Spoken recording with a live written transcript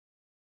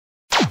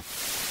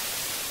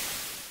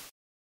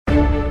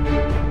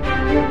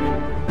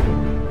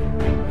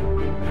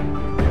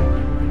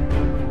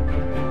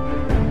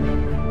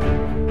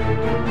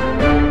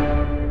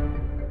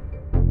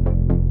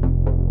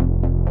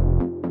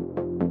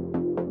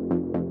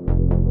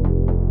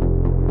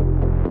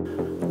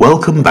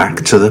Welcome back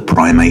to the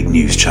Primate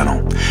News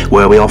Channel,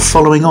 where we are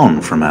following on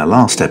from our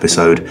last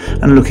episode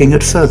and looking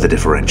at further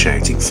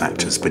differentiating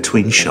factors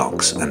between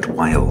sharks and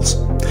whales.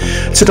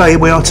 Today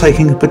we are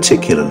taking a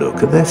particular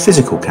look at their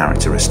physical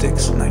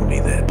characteristics, namely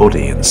their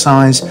body and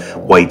size,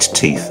 weight,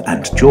 teeth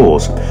and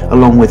jaws,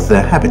 along with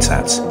their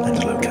habitats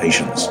and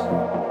locations.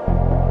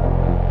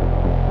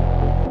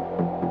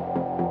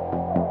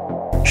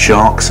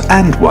 Sharks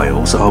and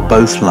whales are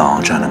both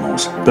large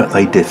animals, but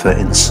they differ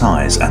in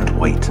size and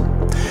weight.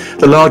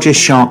 The largest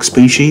shark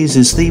species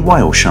is the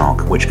whale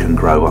shark, which can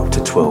grow up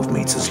to 12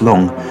 metres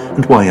long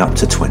and weigh up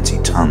to 20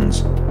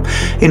 tonnes.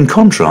 In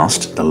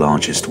contrast, the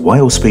largest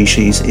whale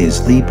species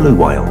is the blue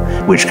whale,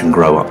 which can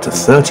grow up to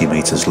 30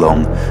 metres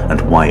long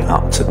and weigh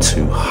up to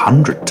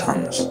 200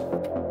 tonnes.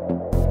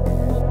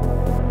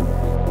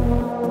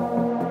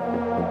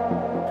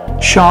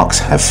 Sharks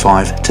have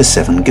 5 to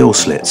 7 gill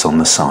slits on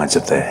the sides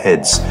of their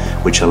heads,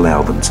 which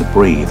allow them to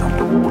breathe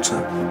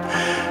underwater.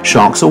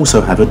 Sharks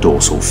also have a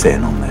dorsal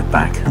fin on their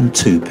back and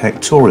 2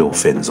 pectoral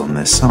fins on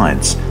their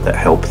sides that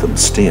help them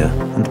steer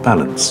and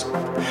balance.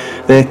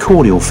 Their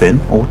caudal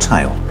fin, or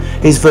tail,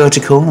 is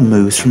vertical and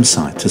moves from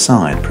side to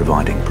side,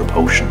 providing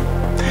propulsion.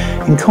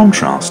 In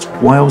contrast,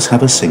 whales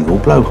have a single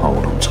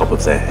blowhole on top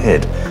of their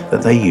head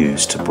that they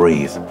use to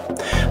breathe.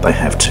 They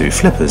have 2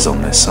 flippers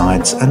on their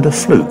sides and a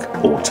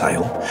fluke, or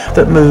tail,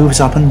 that moves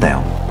up and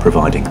down,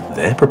 providing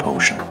their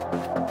propulsion.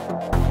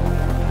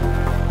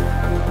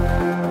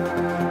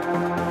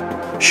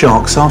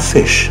 Sharks are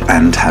fish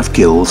and have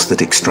gills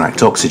that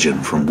extract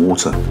oxygen from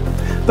water.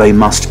 They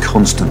must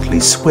constantly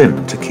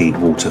swim to keep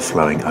water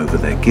flowing over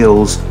their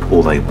gills,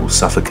 or they will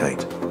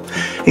suffocate.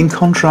 In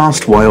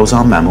contrast, whales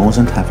are mammals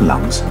and have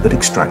lungs that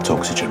extract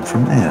oxygen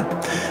from air.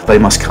 They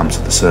must come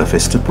to the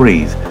surface to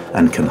breathe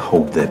and can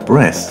hold their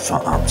breath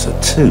for up to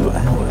 2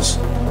 hours.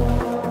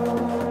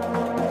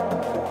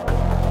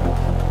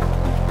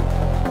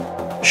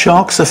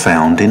 Sharks are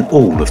found in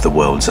all of the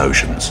world's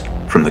oceans,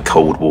 from the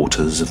cold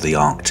waters of the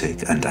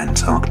Arctic and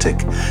Antarctic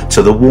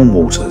to the warm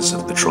waters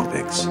of the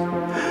tropics.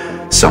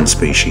 Some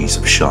species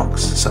of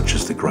sharks, such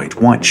as the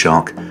great white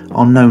shark,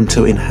 are known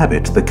to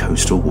inhabit the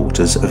coastal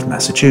waters of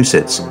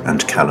Massachusetts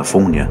and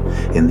California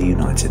in the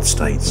United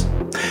States.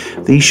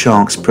 These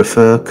sharks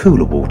prefer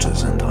cooler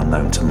waters and are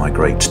known to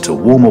migrate to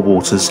warmer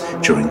waters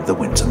during the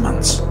winter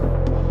months.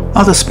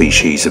 Other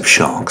species of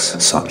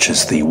sharks, such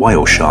as the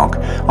whale shark,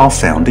 are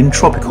found in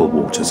tropical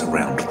waters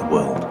around the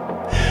world.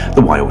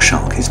 The whale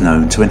shark is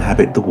known to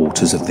inhabit the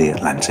waters of the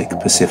Atlantic,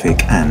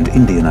 Pacific and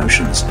Indian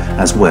Oceans,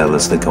 as well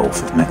as the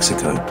Gulf of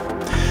Mexico.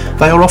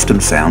 They are often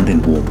found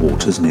in warm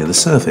waters near the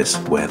surface,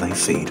 where they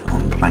feed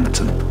on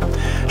plankton.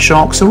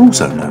 Sharks are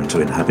also known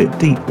to inhabit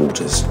deep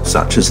waters,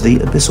 such as the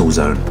abyssal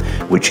zone,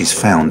 which is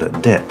found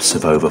at depths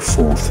of over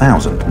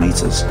 4,000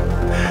 metres.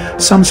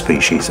 Some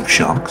species of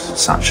sharks,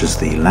 such as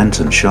the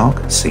lantern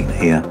shark, seen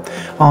here,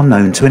 are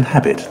known to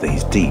inhabit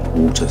these deep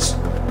waters.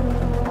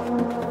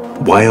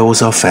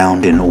 Whales are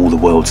found in all the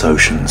world's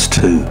oceans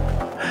too.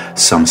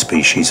 Some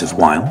species of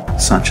whale,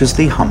 such as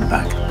the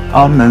humpback,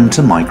 are known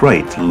to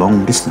migrate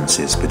long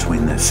distances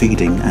between their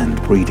feeding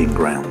and breeding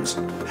grounds.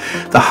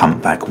 The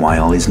humpback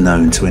whale is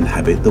known to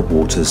inhabit the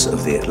waters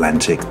of the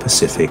Atlantic,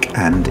 Pacific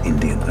and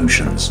Indian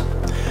Oceans.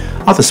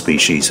 Other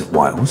species of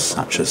whales,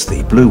 such as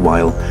the blue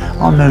whale,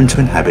 are known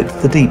to inhabit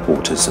the deep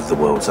waters of the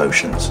world's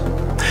oceans.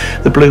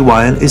 The blue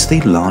whale is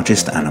the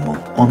largest animal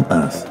on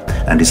Earth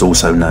and is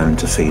also known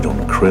to feed on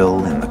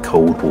krill in the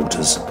cold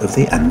waters of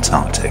the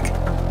Antarctic.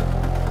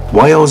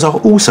 Whales are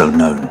also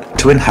known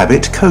to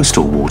inhabit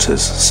coastal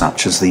waters,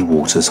 such as the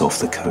waters off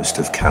the coast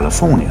of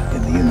California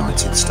in the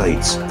United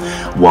States,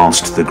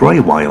 whilst the grey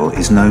whale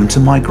is known to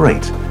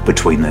migrate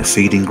between their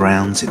feeding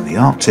grounds in the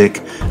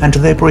Arctic and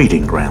their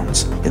breeding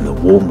grounds in the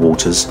warm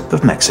waters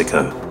of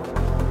Mexico.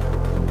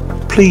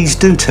 Please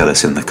do tell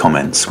us in the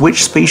comments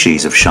which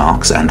species of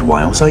sharks and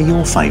whales are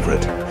your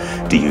favourite.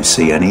 Do you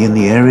see any in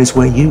the areas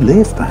where you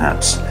live,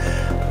 perhaps?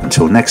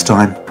 Until next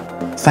time,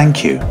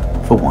 thank you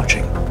for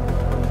watching.